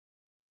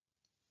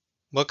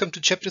Welcome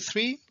to Chapter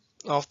 3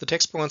 of the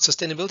textbook on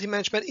sustainability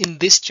management. In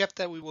this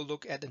chapter, we will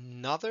look at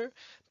another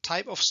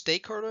type of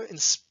stakeholder, and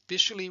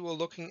especially we're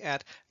looking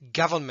at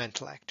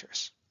governmental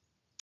actors.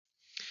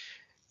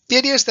 The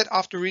idea is that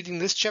after reading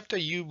this chapter,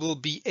 you will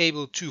be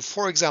able to,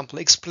 for example,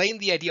 explain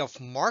the idea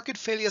of market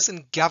failures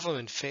and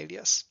government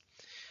failures.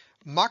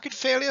 Market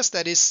failures,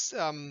 that is,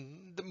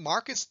 the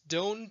markets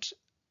don't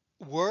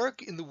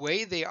work in the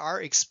way they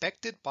are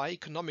expected by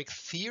economic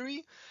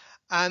theory.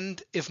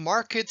 And if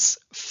markets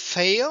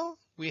fail,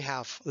 we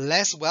have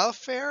less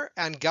welfare,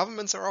 and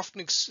governments are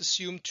often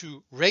assumed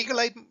to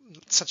regulate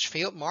such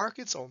failed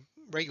markets or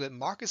regulate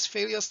markets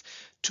failures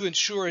to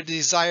ensure a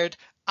desired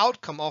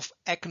outcome of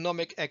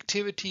economic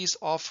activities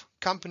of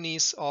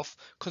companies, of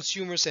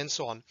consumers, and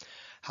so on.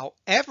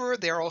 However,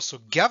 there are also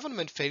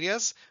government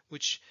failures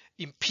which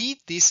impede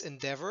this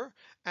endeavor,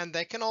 and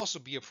that can also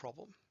be a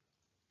problem.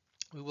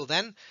 We will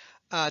then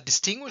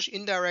distinguish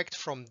indirect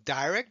from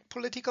direct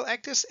political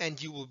actors,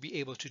 and you will be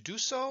able to do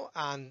so.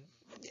 And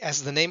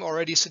as the name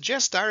already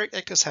suggests, direct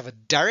actors have a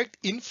direct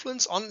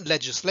influence on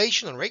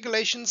legislation and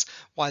regulations,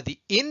 while the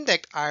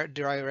indirect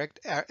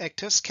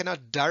actors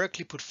cannot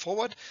directly put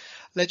forward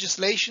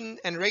legislation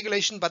and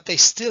regulation, but they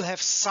still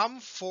have some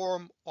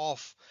form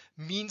of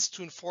means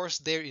to enforce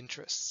their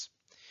interests.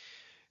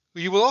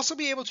 You will also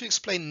be able to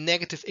explain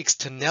negative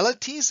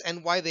externalities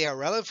and why they are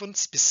relevant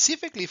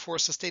specifically for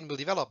sustainable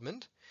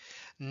development.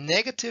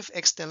 Negative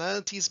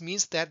externalities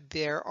means that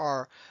there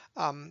are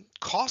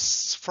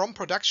costs from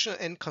production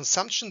and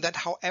consumption that,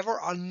 however,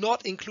 are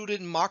not included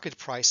in market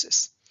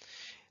prices.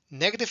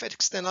 Negative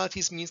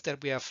externalities means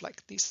that we have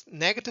like these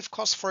negative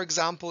costs, for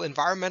example,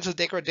 environmental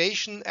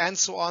degradation and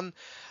so on,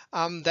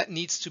 that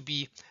needs to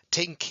be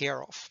taken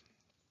care of.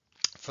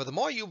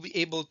 Furthermore, you'll be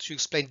able to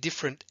explain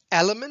different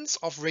elements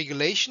of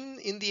regulation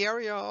in the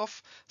area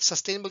of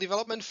sustainable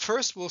development.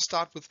 First, we'll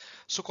start with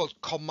so-called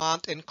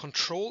command and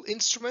control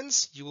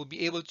instruments. You will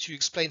be able to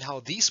explain how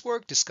these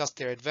work, discuss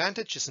their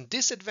advantages and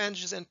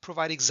disadvantages, and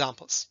provide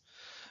examples.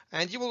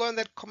 And you will learn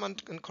that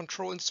command and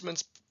control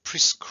instruments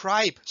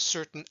prescribe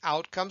certain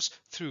outcomes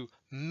through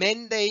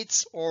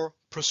mandates or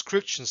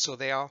prescriptions, so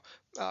they are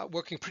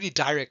working pretty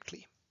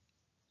directly.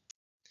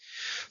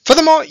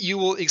 Furthermore, you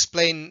will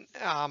explain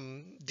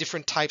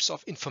different types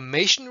of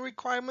information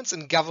requirements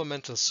and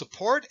governmental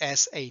support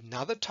as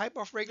another type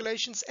of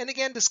regulations, and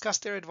again discuss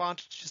their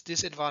advantages,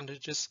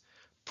 disadvantages,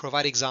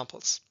 provide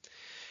examples.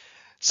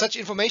 Such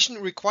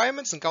information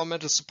requirements and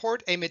governmental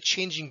support aim at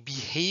changing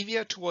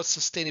behavior towards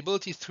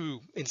sustainability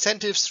through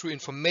incentives, through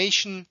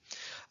information.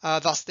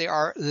 Thus, they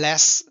are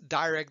less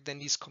direct than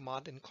these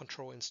command and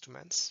control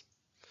instruments.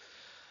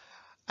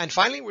 And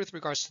finally, with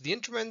regards to the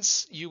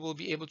instruments, you will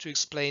be able to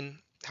explain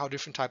how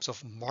different types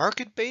of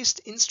market-based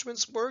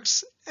instruments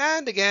works,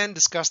 and again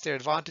discuss their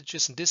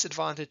advantages and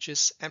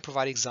disadvantages and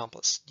provide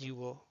examples. You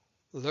will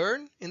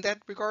learn in that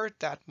regard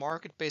that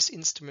market-based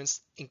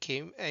instruments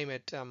aim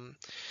at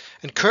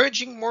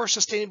encouraging more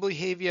sustainable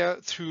behavior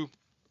through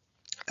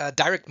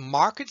direct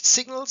market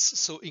signals,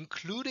 so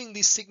including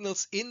these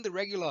signals in the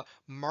regular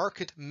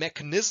market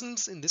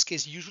mechanisms, in this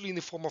case usually in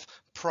the form of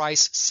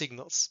price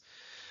signals.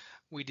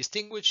 We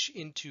distinguish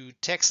into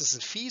taxes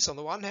and fees on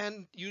the one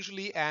hand,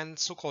 usually, and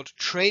so-called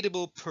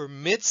tradable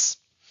permits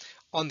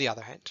on the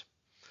other hand.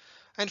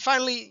 And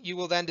finally, you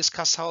will then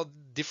discuss how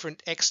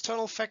different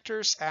external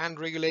factors and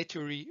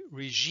regulatory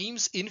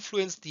regimes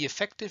influence the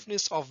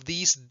effectiveness of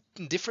these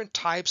different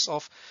types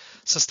of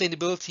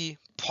sustainability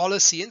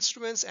policy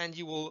instruments, and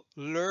you will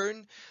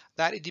learn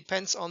that it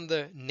depends on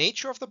the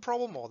nature of the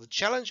problem or the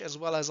challenge, as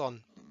well as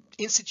on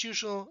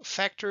institutional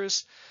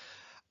factors,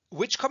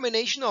 which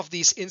combination of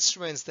these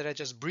instruments that I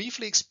just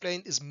briefly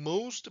explained is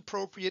most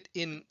appropriate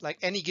in like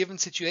any given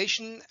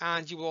situation,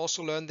 and you will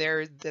also learn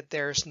there that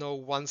there's no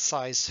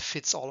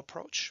one-size-fits-all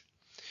approach.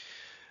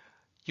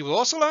 You will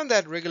also learn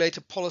that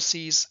regulated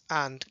policies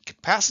and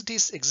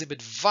capacities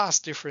exhibit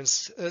vast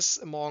differences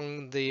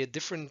among the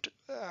different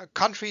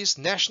countries,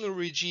 national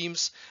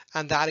regimes,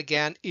 and that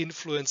again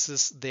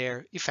influences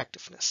their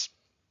effectiveness.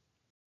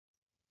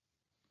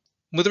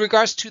 With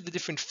regards to the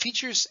different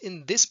features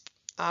in this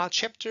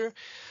chapter,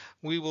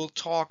 we will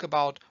talk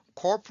about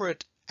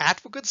corporate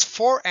advocates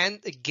for and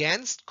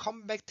against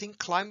combating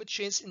climate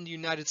change in the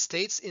United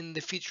States in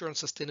the feature on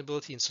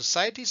sustainability in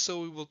society.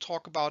 So we will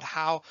talk about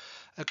how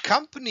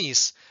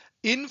companies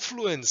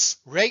influence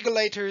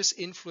regulators,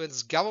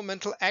 influence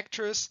governmental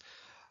actors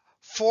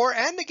for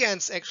and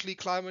against actually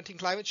climate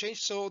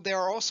change. So there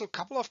are also a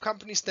couple of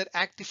companies that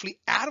actively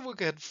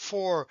advocate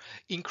for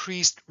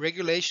increased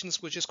regulations,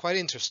 which is quite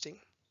interesting.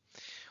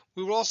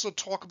 We will also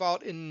talk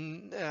about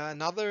in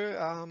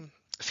another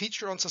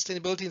feature on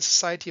sustainability in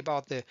society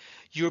about the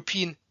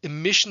European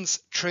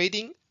emissions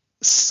trading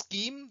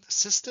scheme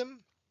system.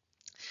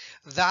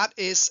 That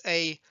is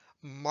a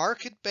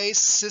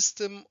market-based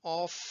system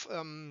of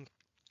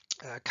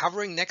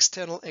covering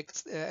external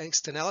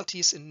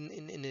externalities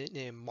in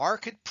a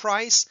market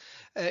price,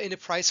 in a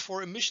price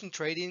for emission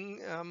trading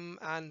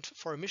and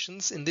for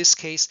emissions, in this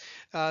case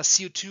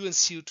CO2 and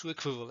CO2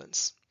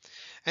 equivalents.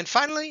 And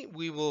finally,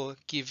 we will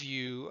give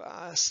you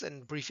a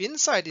brief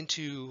insight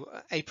into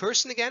a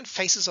person again,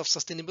 Faces of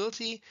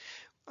Sustainability.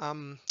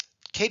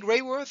 Kate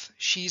Raworth,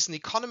 she's an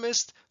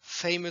economist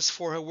famous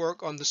for her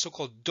work on the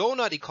so-called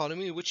donut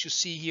economy, which you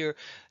see here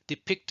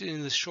depicted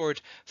in the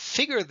short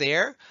figure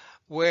there,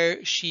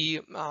 where she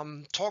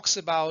talks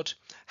about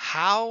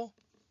how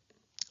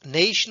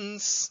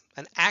nations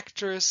and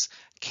actors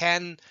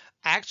can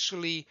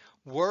actually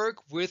work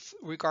with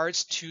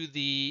regards to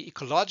the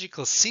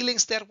ecological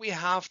ceilings that we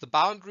have, the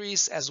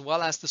boundaries, as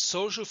well as the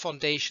social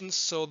foundations,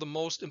 so the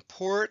most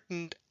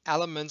important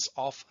elements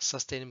of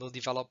sustainable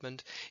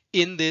development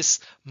in this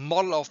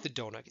model of the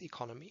donut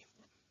economy.